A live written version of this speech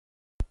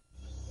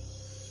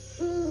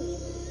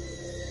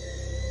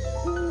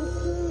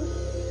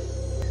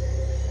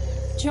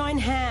join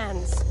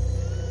hands.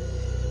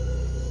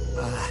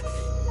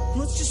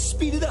 Let's just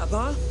speed it up,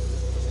 huh?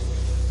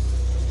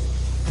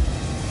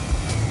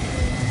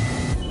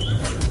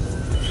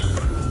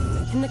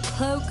 In the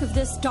cloak of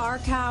this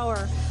dark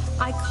hour,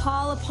 I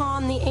call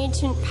upon the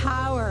ancient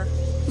power.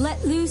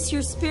 Let loose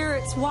your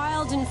spirits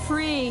wild and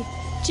free.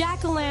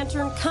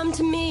 Jack-o'-lantern, come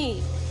to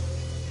me.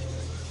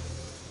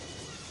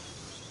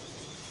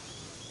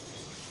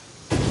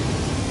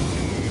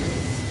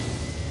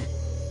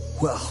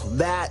 Well,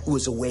 that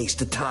was a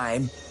waste of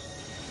time.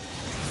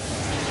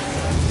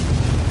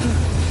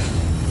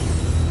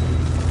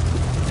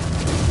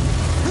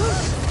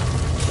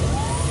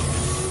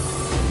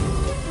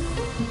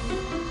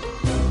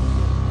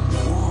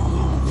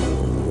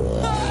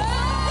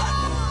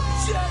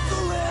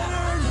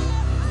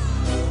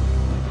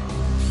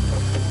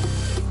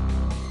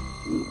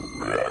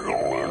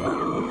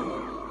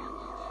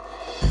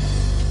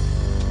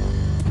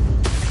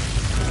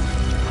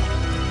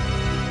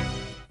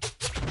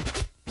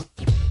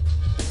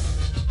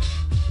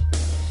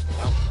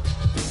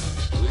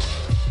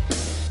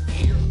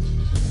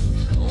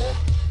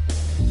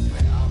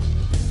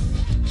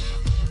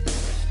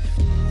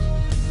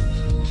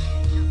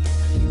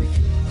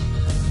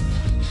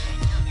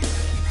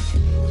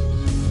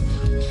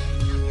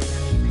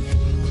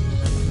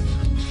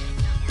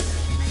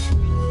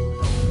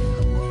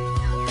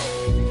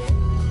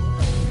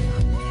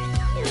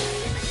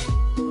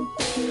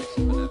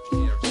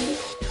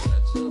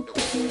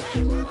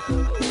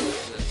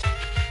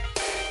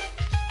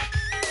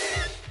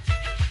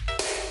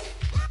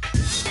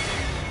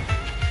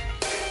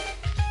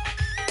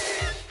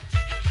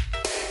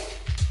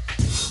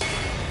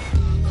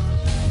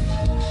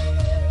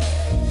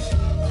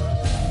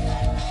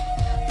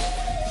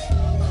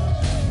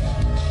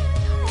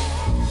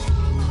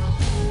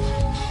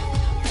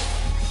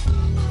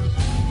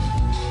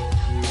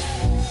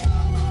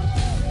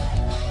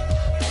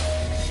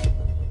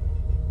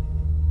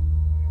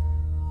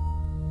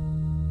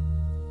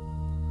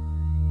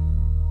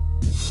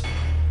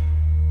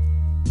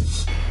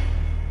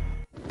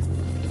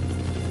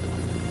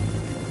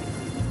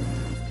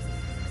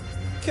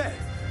 Okay,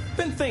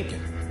 been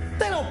thinking.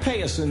 They don't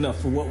pay us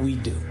enough for what we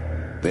do.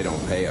 They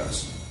don't pay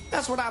us.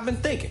 That's what I've been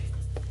thinking.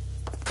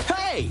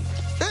 Hey!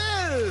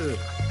 Ugh!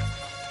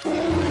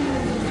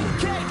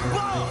 Cake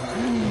ball!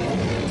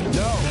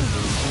 No!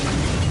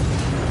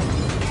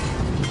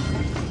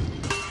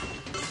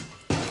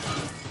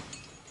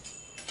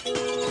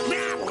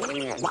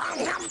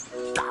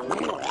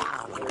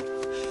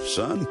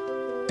 Son,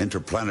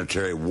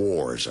 interplanetary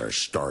wars are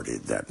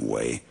started that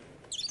way.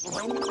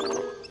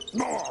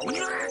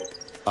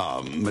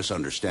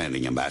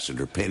 Misunderstanding,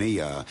 Ambassador Penny.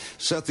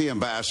 Set the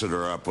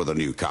ambassador up with a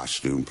new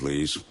costume,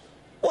 please.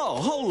 Whoa,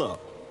 hold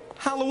up.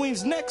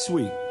 Halloween's next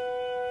week,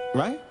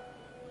 right?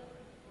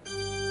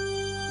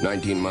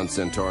 19-month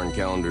Centauran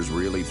calendar's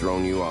really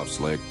thrown you off,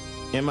 Slick.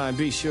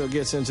 MIB sure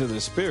gets into the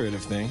spirit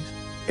of things.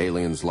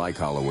 Aliens like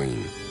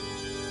Halloween.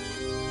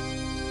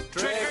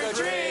 Trick or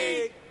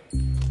treat!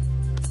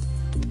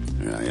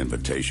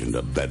 Invitation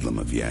to Bedlam,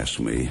 if you ask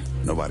me.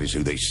 Nobody's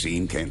who they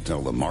seen can't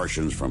tell the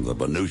Martians from the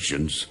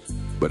Venusians.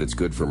 But it's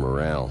good for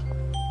morale.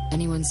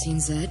 Anyone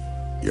seen Zed?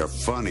 You're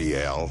funny,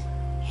 El.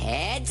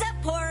 Heads up,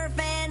 horror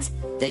fans!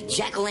 The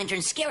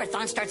Jack-o'-lantern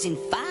Scare-a-thon starts in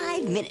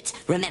 5 minutes.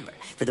 Remember,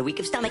 for the weak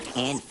of stomach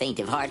and faint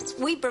of heart,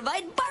 we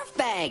provide barf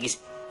bags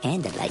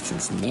and a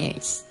licensed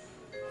nurse.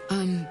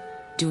 I'm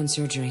doing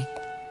surgery.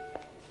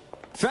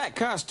 Fat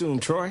costume,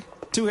 Troy.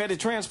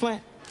 Two-headed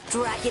transplant.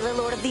 Dracula,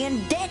 Lord of the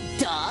Undead,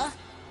 duh!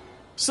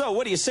 So,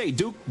 what do you say,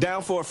 Duke?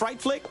 Down for a fright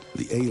flick?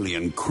 The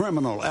alien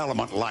criminal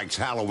element likes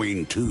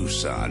Halloween too,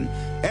 son.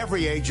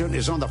 Every agent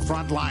is on the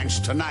front lines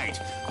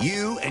tonight.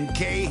 You and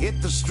Kay hit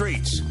the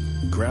streets.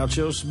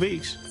 Groucho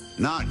speaks.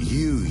 Not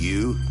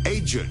you.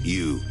 Agent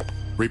you.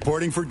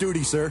 Reporting for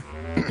duty, sir.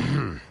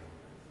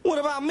 What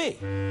about me?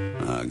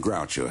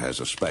 Groucho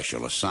has a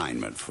special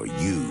assignment for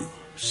you,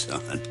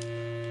 son.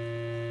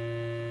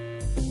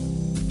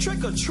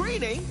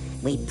 Trick-or-treating?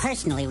 We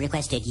personally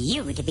requested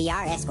you to be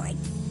our escort.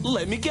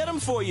 Let me get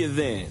them for you,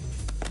 then.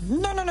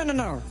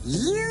 No.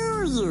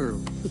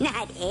 You.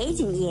 Not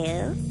Agent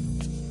you.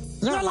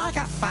 You're like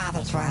a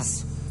father to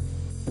us.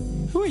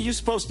 Who are you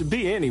supposed to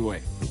be,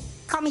 anyway?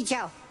 Call me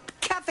Joe.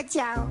 Comfort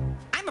Joe.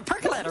 I'm a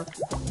percolator.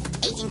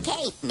 Agent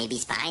K,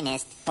 maybe's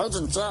finest.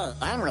 Agent J,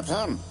 I'm with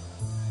him.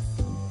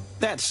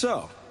 That's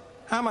so.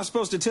 How am I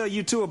supposed to tell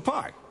you two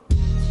apart?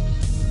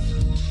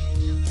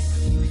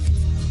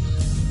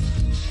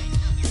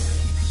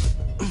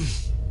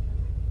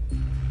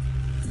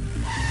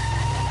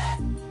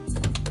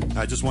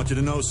 I just want you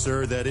to know,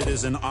 sir, that it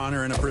is an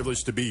honor and a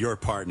privilege to be your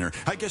partner.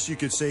 I guess you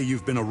could say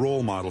you've been a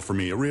role model for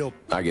me, a real...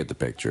 I get the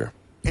picture.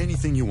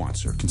 Anything you want,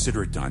 sir.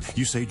 Consider it done.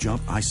 You say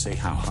jump, I say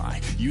how high.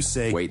 You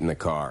say... Wait in the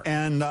car.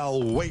 And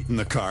I'll wait in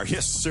the car.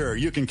 Yes, sir.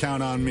 You can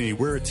count on me.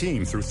 We're a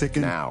team through thick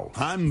and... Now.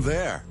 I'm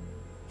there.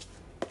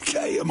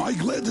 Kay, am I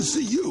glad to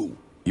see you?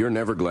 You're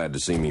never glad to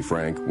see me,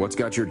 Frank. What's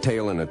got your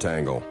tail in a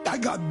tangle? I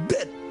got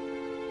bit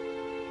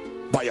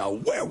by a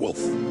werewolf.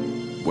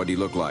 What'd he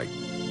look like?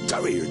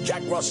 terrier,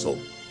 Jack Russell.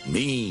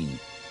 Mean.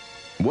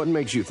 What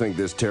makes you think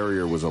this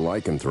terrier was a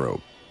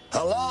lycanthrope?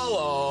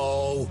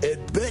 Hello,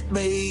 it bit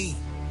me.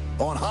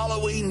 On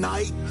Halloween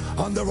night,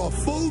 under a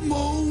full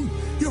moon.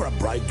 You're a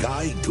bright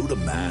guy, do the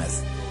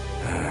math.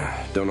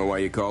 Don't know why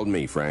you called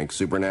me, Frank.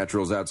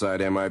 Supernatural's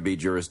outside MIB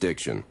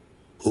jurisdiction.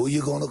 Who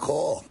you gonna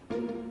call?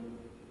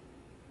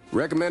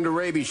 Recommend a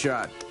rabies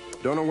shot.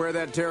 Don't know where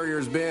that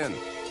terrier's been.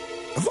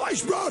 If I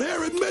sprout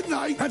hair at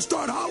midnight and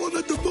start howling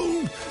at the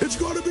moon, it's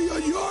gonna be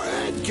on your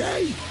head,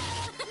 Kay.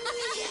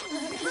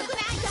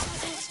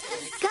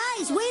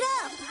 Guys, wait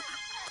up!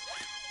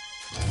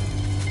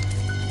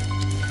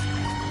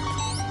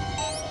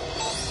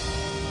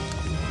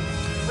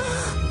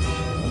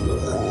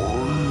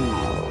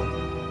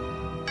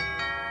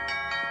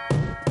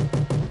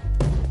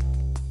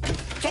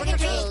 Trick or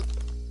treat.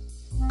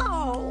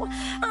 Oh,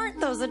 aren't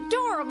those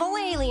adorable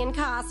alien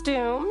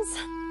costumes?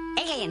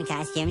 Alien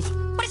costumes.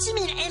 What does she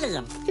mean,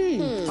 alien?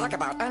 Talk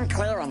about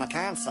unclear on the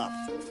concept.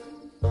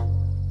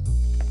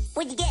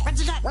 What'd you get? What'd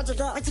you get? What'd you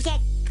get? What'd you get?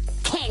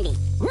 Candy.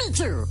 Me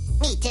too.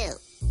 Me too.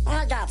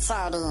 I got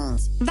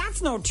sardines.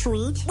 That's no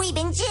treat. We've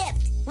been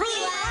gypped. We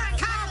are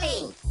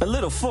calling. A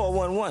little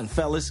 411,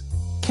 fellas.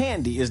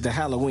 Candy is the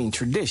Halloween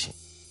tradition.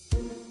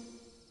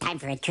 Time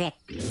for a trick.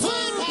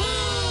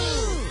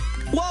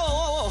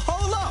 Whoa,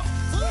 hold up!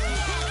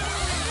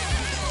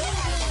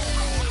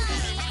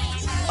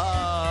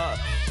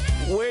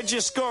 Where'd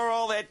you score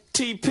all that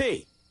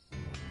TP?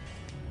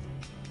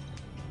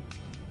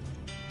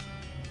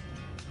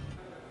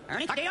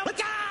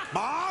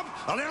 Bob,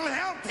 a little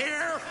help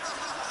here.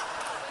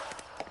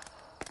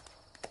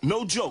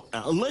 No joke.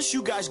 Now, unless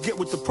you guys get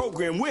with the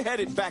program, we're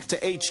headed back to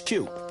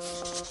HQ.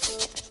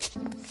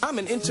 I'm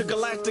an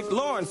intergalactic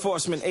law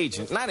enforcement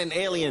agent, not an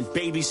alien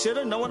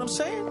babysitter. Know what I'm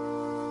saying?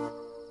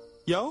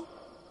 Yo?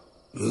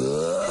 It's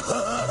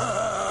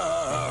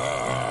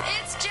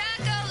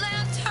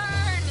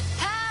Jack-o'-lantern!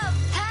 Help!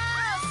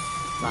 Help!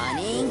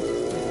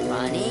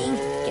 Running.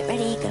 Get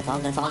ready.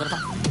 Gonna fall.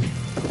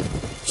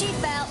 She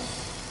fell.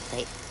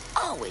 They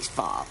always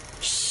fall.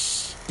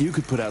 Shh. You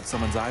could put out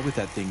someone's eye with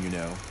that thing, you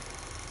know.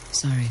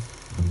 Sorry.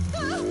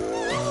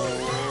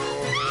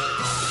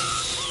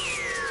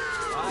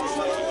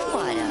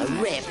 What a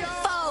rip.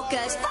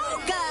 Focus!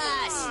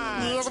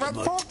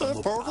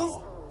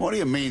 What do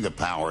you mean the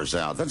power's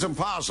out? That's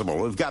impossible.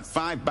 We've got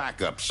 5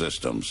 backup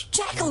systems.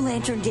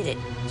 Jack-o'-lantern did it.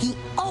 He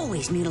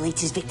always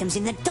mutilates his victims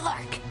in the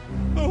dark.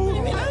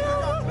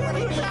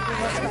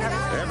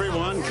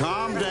 Everyone,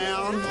 calm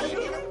down.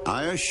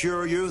 I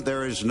assure you,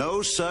 there is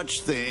no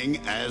such thing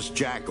as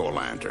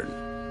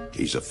Jack-o'-lantern.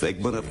 He's a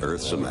figment of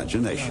Earth's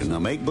imagination, a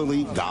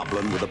make-believe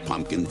goblin with a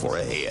pumpkin for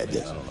a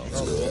head.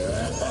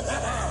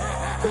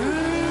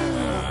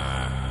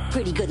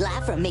 Pretty good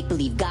laugh for a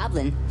make-believe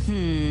goblin.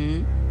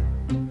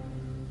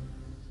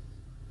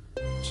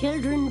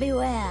 Children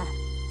beware.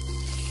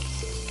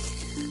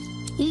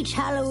 Each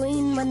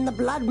Halloween when the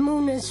blood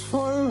moon is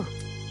full,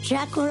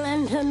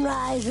 Jack-o'-lantern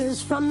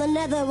rises from the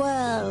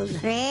netherworld.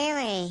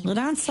 Really? You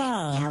don't say.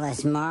 Tell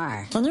us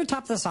more. Can you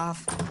top this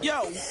off?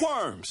 Yo,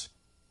 worms!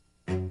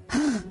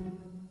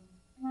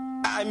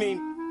 I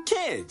mean,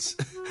 kids!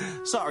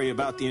 Sorry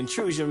about the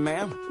intrusion,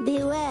 ma'am.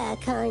 Beware,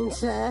 kind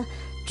sir.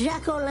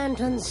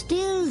 Jack-o'-lantern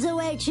steals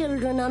away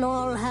children on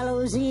All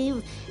Hallows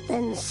Eve,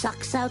 then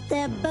sucks out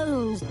their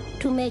bones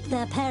to make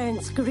their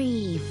parents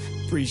grieve.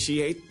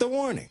 Appreciate the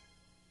warning.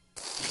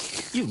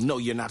 You know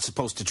you're not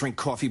supposed to drink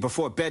coffee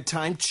before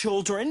bedtime,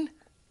 children.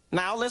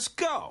 Now let's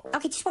go.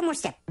 Okay, just one more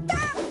step.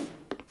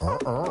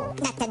 Uh-oh.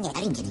 Not done yet.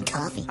 I didn't get any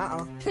coffee.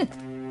 Uh-oh.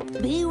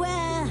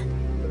 Beware!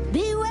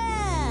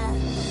 Beware!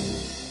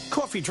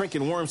 Coffee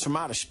drinking worms from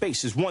outer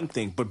space is one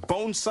thing, but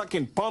bone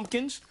sucking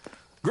pumpkins?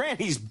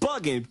 Granny's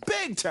bugging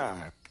big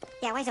time.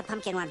 Yeah, why's a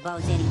pumpkin want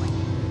bones anyway?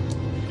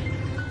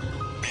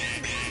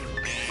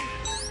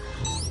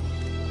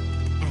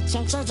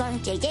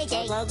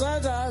 JJ.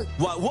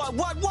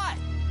 What?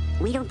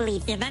 We don't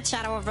believe In that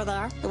shadow over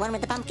there. the one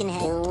with the pumpkin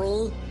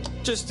head.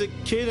 Just a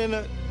kid in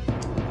a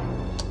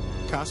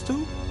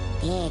costume?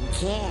 Big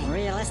kid.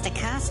 Realistic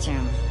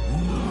costume.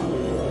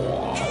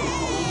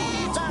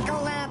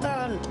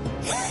 Jack-o'-lantern!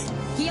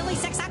 He only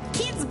sucks out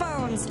kids'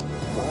 bones.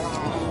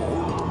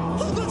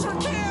 Those are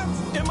kids!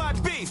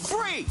 MIB,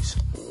 freeze!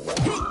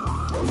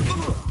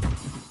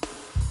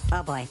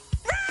 Oh boy.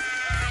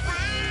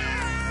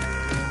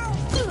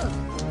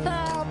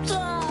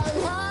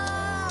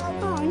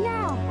 Oh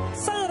no!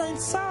 Say it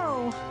ain't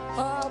so.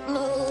 Help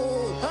me!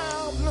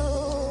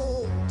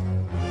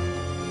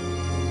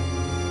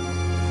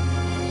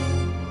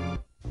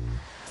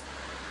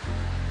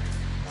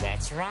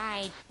 That's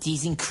right.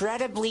 These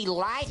incredibly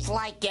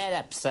lifelike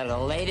get-ups are the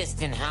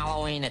latest in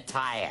Halloween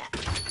attire.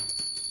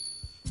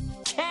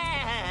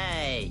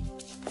 Hey!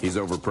 He's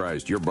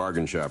overpriced. You're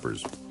bargain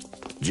shoppers.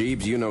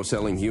 Jeeves, you know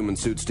selling human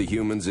suits to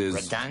humans is...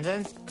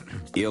 Redundant?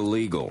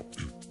 Illegal.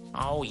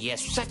 Oh, you're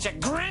such a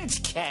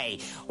Grinch, Kay.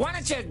 Why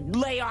don't you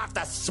lay off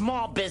the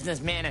small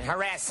businessman and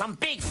harass some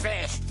big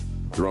fish?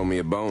 Throw me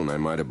a bone, I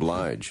might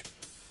oblige.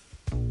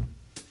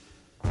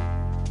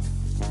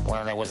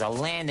 Well, there was a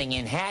landing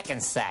in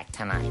Hackensack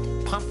tonight.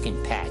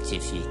 Pumpkin patch,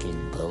 if you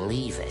can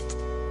believe it.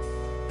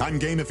 I'm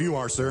game if you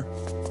are, sir.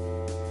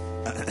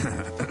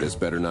 This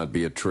better not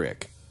be a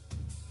trick.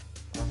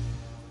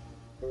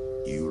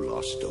 You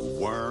lost a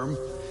worm?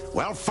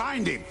 Well,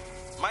 find him.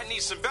 Might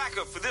need some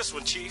backup for this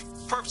one, Chief.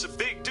 Perp's a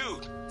big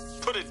dude.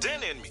 Put a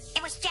dent in me.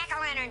 It was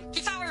Jack-o'-lantern.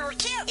 He thought we were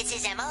cute. It's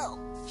his M.O.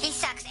 He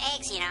sucks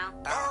eggs, you know.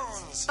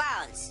 Bones.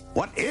 Bones.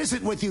 What is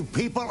it with you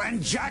people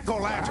and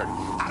Jack-o'-lantern?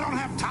 I don't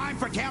have time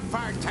for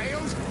campfire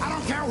tales. I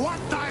don't care what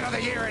night of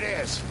the year it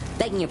is.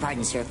 Begging your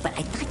pardon, sir, but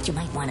I thought you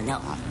might want to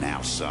know.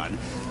 Now, son,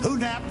 who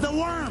nabbed the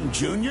worm,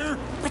 Junior?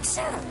 But,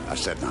 sir... I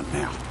said not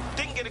now.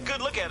 Didn't get a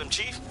good look at him,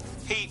 Chief.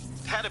 He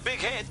had a big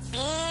head.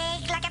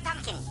 Big like a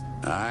pumpkin.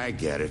 I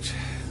get it.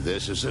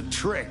 This is a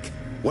trick.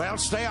 Well,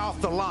 stay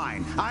off the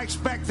line. I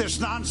expect this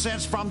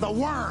nonsense from the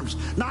worms,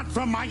 not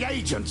from my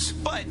agents.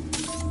 But...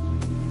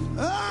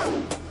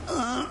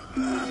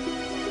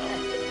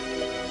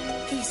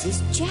 This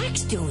is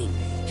Jack's doing.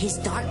 His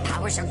dark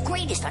powers are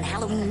greatest on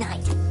Halloween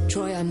night.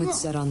 Troy, I'm with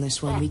Zed on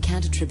this one. We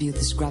can't attribute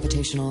this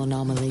gravitational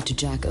anomaly to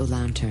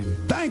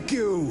Jack-o'-lantern. Thank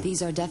you!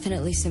 These are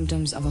definitely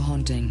symptoms of a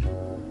haunting.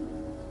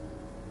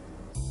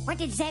 What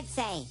did Zed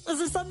say? Is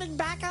there something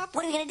back up?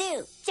 What are we gonna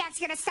do? Jack's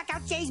gonna suck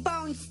out Jay's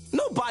bones.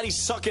 Nobody's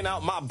sucking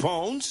out my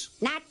bones.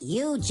 Not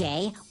you,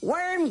 Jay.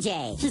 Worm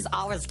Jay. He's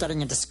always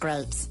getting into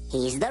scrapes.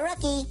 He's the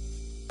rookie.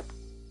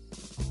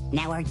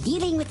 Now we're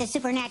dealing with the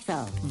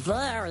supernatural.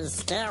 Very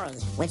scary.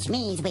 Which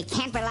means we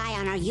can't rely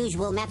on our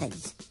usual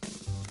methods.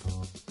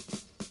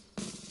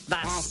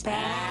 The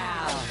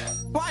spell.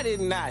 Why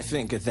didn't I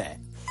think of that?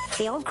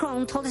 The old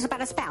crone told us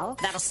about a spell.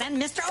 That'll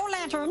send Mr.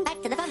 O'Lantern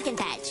back to the pumpkin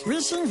patch.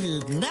 Wishing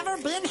he'd never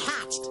been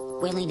hatched.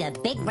 We'll need a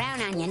big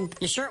brown onion.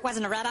 You sure it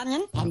wasn't a red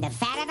onion? And the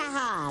fat of a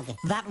hog.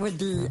 That would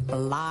be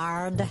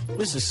lard.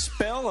 This a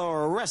spell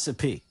or a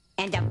recipe?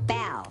 And a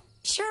bell.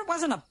 Sure it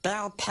wasn't a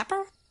bell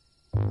pepper?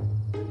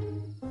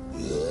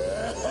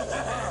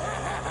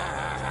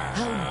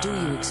 How do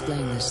you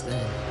explain this,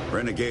 then?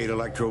 Renegade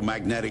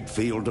electromagnetic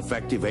field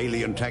defective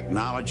alien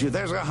technology.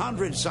 There's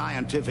 100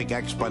 scientific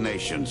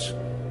explanations.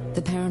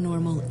 The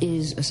paranormal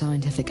is a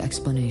scientific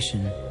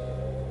explanation.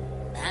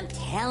 I'm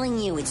telling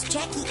you, it's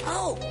Jackie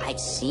O. I've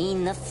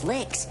seen the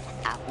flicks.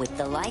 Out with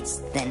the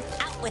lights, then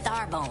out with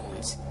our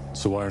bones.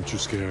 So why aren't you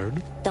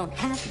scared? Don't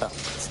have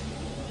bones.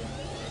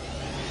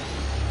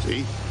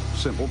 See?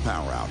 Simple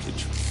power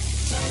outage.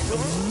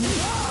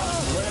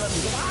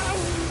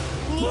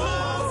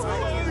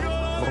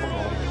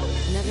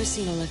 Never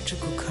seen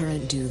electrical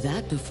current do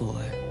that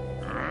before.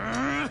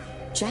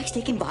 Jack's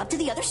taking Bob to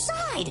the other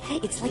side.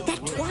 It's like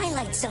that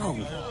Twilight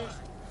Zone.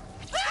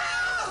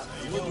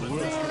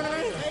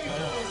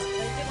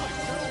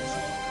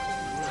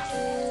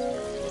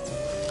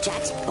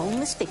 Jack's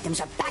boneless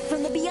victims are back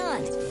from the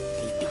beyond.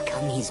 They've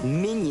become his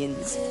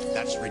minions.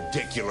 That's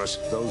ridiculous.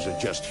 Those are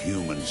just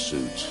human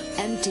suits.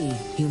 Empty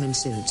human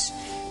suits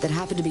that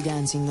happen to be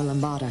dancing the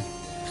lambada.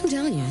 I'm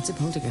telling you, it's a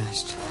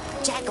poltergeist.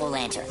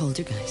 Jack-o'-lantern.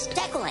 Poltergeist.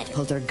 Jack-o'-lantern.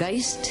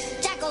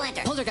 Poltergeist.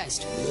 Jack-o'-lantern.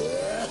 Poltergeist.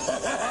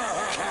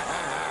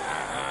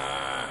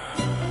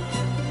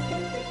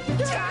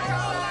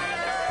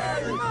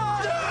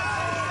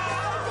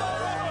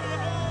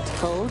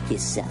 Told you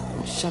so.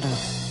 Shut up.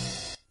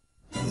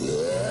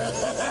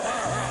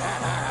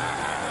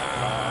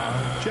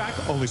 Jack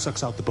only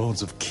sucks out the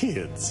bones of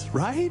kids,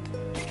 right?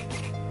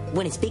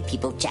 When it's big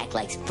people, Jack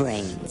likes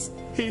brains.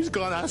 He's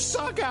gonna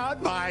suck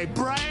out my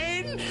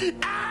brain?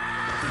 Can't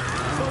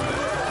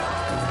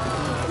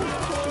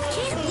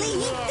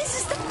leave. This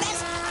is the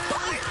best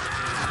part.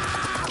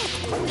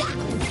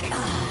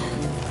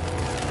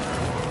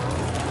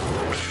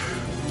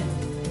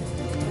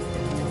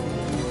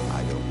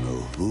 I don't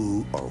know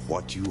who or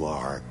what you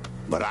are,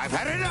 but I've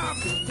had enough!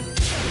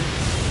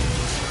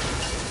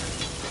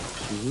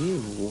 You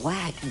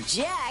whack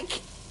Jack.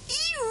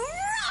 You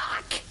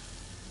rock.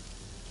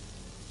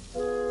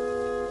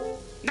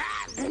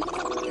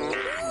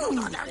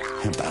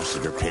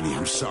 Ambassador Penny,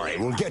 I'm sorry.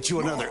 We'll get you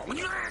another.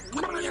 We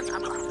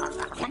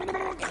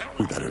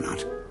better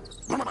not.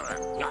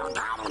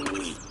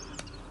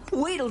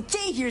 Wait till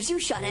Jay hears you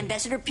shot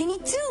Ambassador Penny,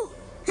 too.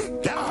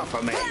 Get off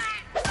of me!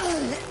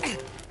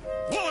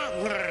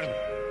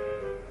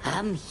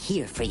 I'm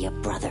here for you,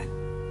 brother.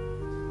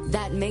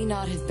 That may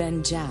not have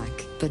been Jack,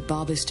 but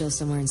Bob is still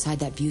somewhere inside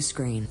that view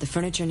screen. The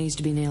furniture needs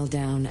to be nailed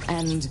down,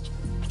 and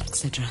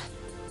etc.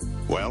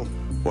 Well,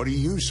 what do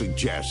you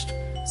suggest?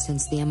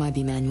 Since the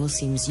MIB manual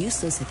seems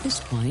useless at this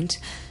point,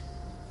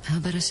 how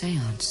about a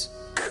seance?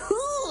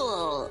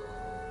 Cool!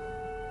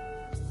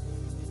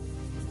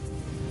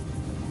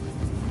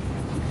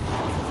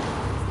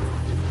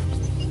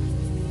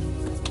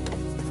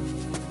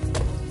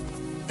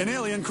 An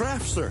alien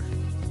craft, sir.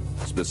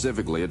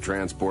 Specifically, a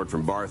transport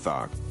from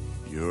Barthok.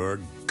 You're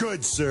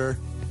good, sir.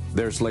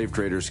 Their slave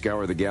traders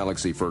scour the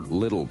galaxy for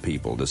little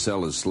people to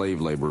sell as slave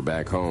labor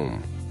back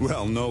home.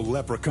 Well, no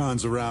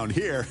leprechauns around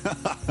here.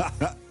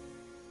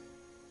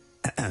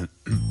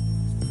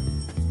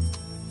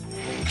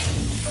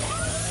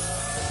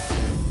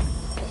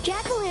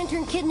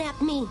 Jack-o'-lantern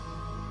kidnapped me.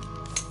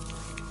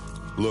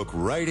 Look,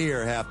 right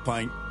here, half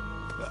pint.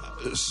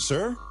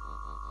 Sir?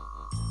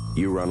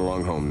 You run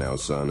along home now,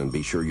 son, and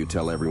be sure you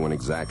tell everyone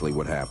exactly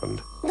what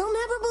happened. They'll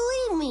never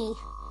believe me.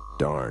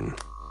 Darn.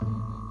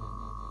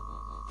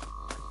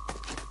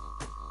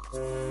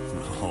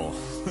 Oh,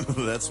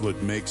 that's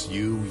what makes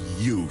you,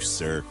 you,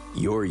 sir.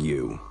 You're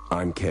you.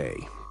 I'm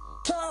Kay.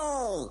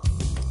 Kay!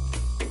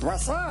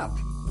 What's up?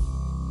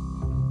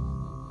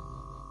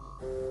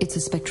 It's a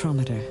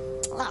spectrometer.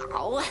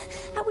 Oh,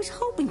 I was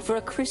hoping for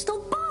a crystal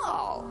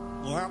ball.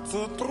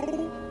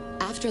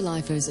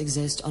 Afterlifers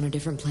exist on a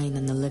different plane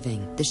than the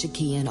living. This should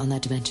key in on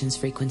that dimension's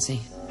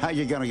frequency. How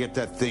you gonna get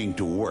that thing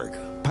to work?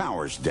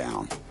 Power's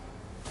down.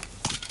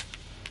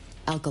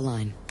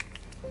 Alkaline.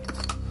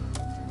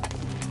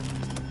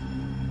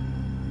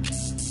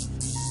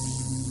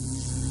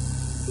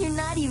 You're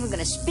not even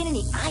gonna spin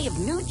any Eye of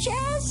New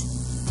Jazz?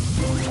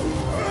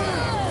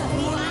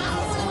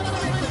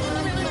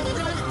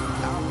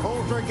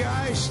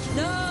 Poltergeist?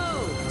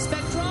 No!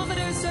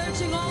 Spectrometer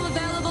searching all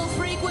available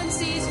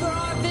frequencies for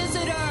our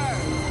visitor!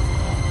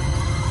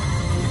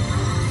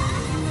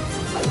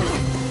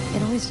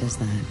 It always does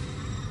that.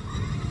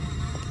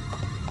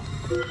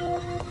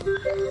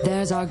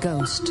 There's our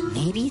ghost.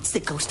 Maybe it's the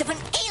ghost of an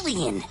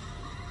alien.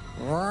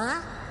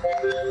 What?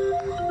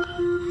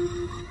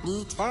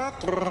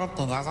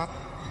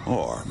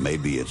 Or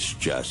maybe it's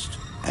just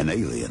an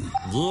alien.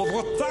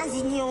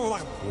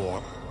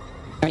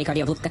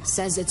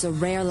 Says it's a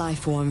rare life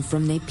form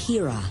from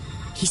Nepira.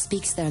 He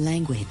speaks their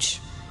language.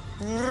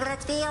 I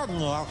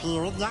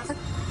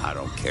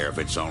don't care if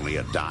it's only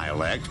a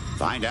dialect.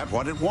 Find out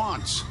what it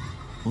wants.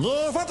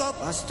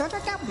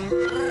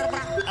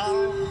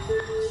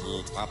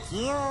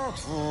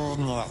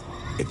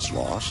 It's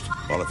lost?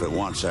 Well, if it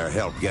wants our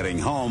help getting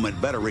home,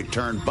 it better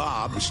return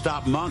Bob and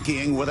stop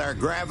monkeying with our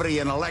gravity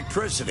and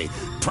electricity.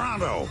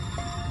 Pronto!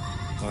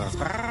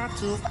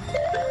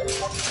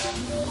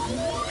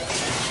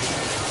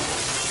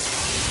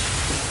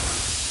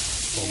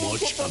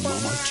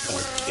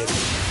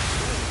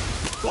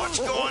 What's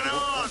going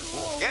on?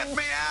 Get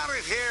me out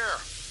of here!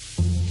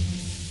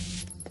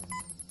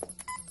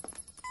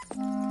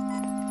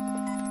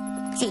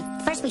 See,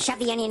 first we shove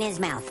the onion in his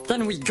mouth.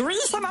 Then we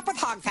grease him up with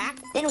hog fat.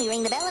 Then we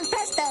ring the bell and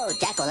presto,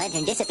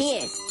 Jack-o'-lantern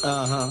disappears.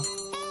 Uh-huh.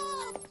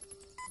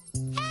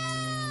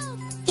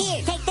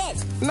 Here, take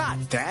this.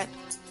 Not that.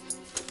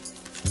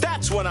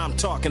 That's what I'm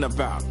talking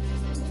about.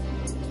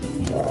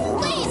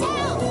 Please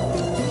help!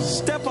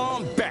 Step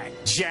on back,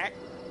 Jack.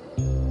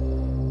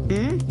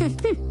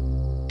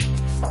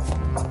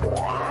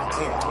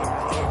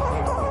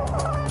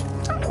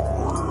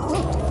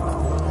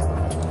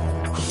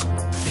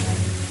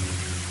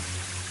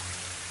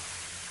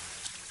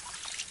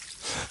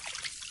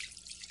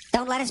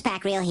 Don't let us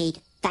pack real heat.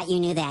 Thought you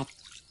knew that.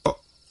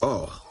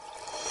 Oh.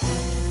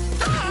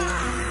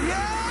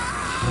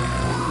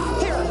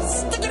 Here,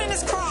 stick it in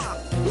his claw.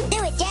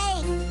 Do it,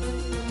 Jay.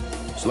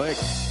 Slick.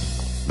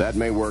 That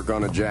may work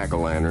on a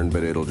jack-o'-lantern,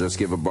 but it'll just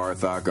give a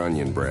Barthok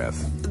onion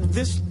breath.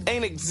 This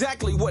ain't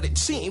exactly what it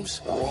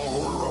seems.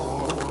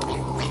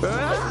 You're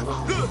back.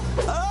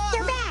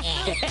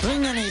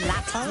 Bring any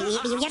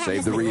latte.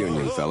 Save the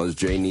reunion, fellas.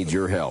 Jay needs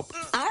your help.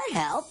 Our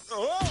help?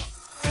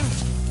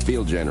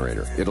 Field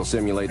generator. It'll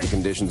simulate the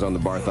conditions on the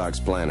Barthok's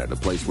planet, a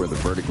place where the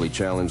vertically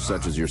challenged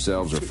such as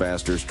yourselves are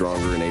faster,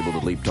 stronger, and able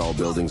to leap tall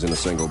buildings in a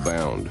single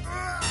bound.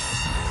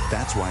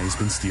 That's why he's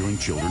been stealing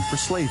children for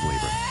slave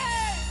labor.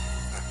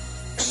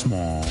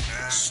 Small,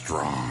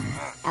 strong.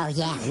 Oh,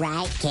 yeah,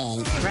 right,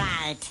 Kay.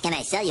 Right. Can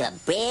I sell you a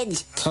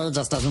bridge? Kay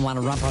just doesn't want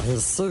to rumple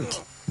his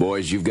suit.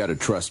 Boys, you've got to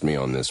trust me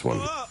on this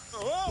one.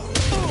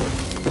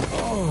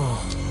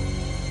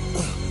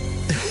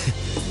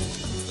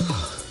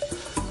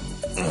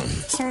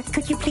 Sir,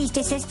 could you please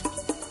desist?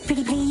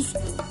 Pretty please?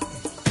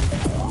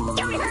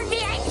 Don't hurt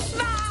me, I'm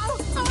small.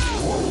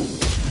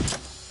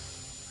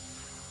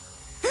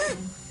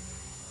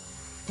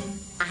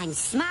 I'm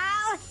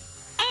small,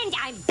 and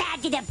I'm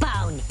bad to the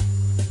bone.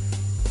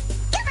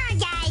 Come on,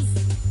 guys!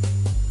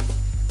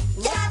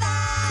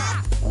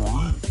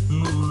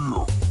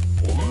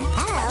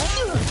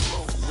 Hello.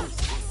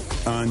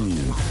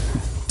 Onion.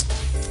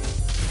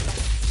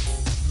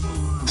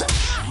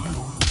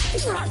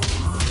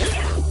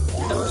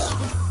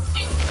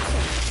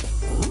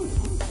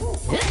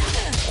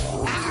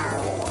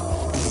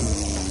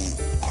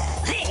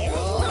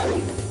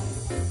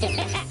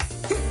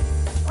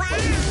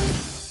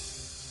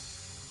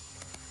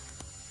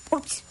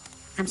 Oops.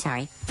 I'm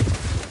sorry.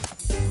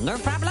 No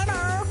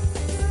problemo.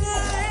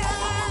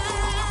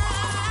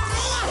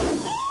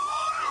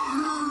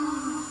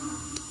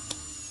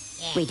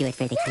 We do it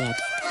for the kids.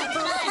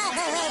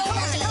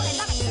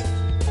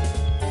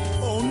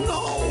 Oh, no!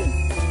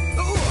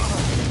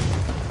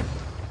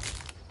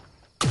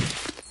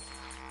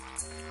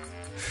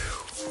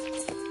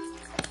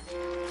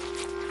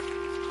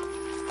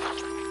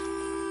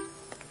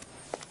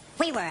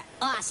 We were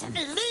awesome.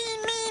 Lean,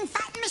 mean,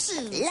 fat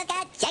machine. Look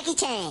at Jackie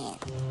Chan.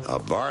 A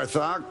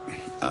Barthok,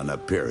 an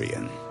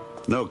Aperian.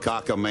 No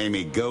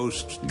cockamamie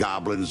ghosts,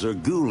 goblins, or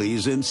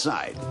ghoulies in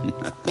sight.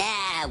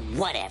 Ah,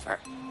 Whatever.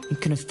 You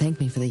could have thanked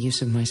me for the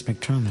use of my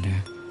spectrometer.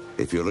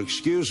 If you'll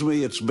excuse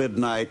me, it's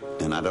midnight,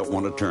 and I don't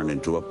want to turn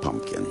into a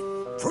pumpkin.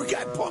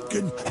 Forget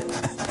pumpkin.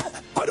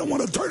 I don't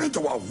want to turn into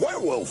a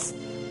werewolf.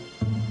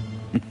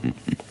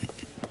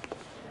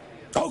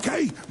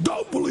 Okay,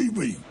 don't believe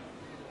me.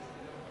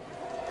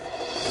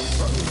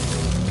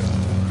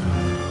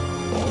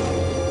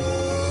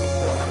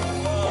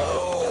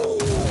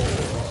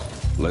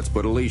 Let's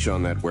put a leash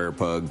on that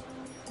werepug.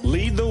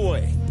 Lead the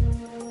way.